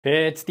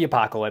It's the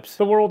apocalypse.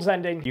 The world's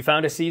ending. You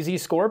found a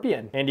CZ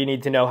Scorpion and you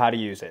need to know how to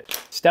use it.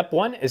 Step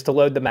 1 is to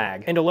load the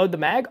mag. And to load the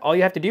mag, all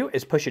you have to do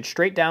is push it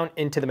straight down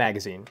into the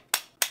magazine.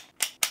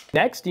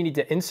 Next, you need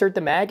to insert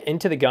the mag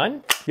into the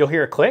gun. You'll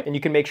hear a click and you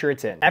can make sure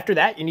it's in. After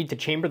that, you need to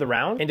chamber the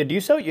round. And to do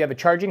so, you have a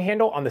charging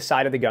handle on the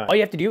side of the gun. All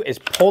you have to do is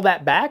pull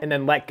that back and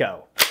then let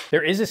go.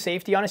 There is a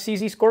safety on a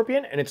CZ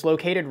Scorpion and it's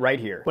located right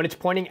here. When it's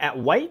pointing at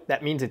white,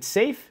 that means it's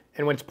safe.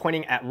 And when it's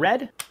pointing at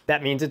red,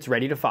 that means it's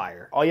ready to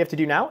fire. All you have to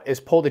do now is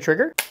pull the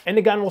trigger and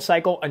the gun will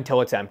cycle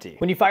until it's empty.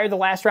 When you fire the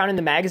last round in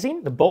the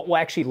magazine, the bolt will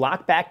actually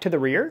lock back to the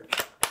rear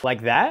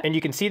like that. And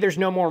you can see there's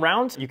no more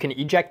rounds. You can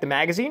eject the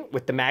magazine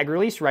with the mag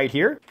release right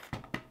here.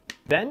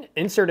 Then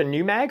insert a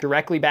new mag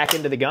directly back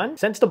into the gun.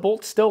 Since the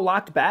bolt's still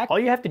locked back, all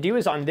you have to do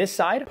is on this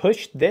side,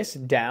 push this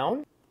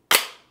down.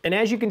 And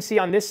as you can see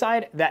on this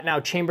side, that now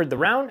chambered the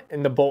round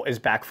and the bolt is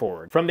back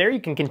forward. From there, you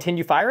can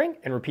continue firing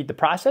and repeat the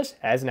process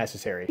as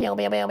necessary. Now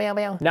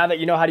that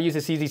you know how to use a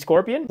CZ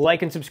Scorpion,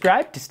 like and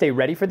subscribe to stay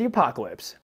ready for the apocalypse.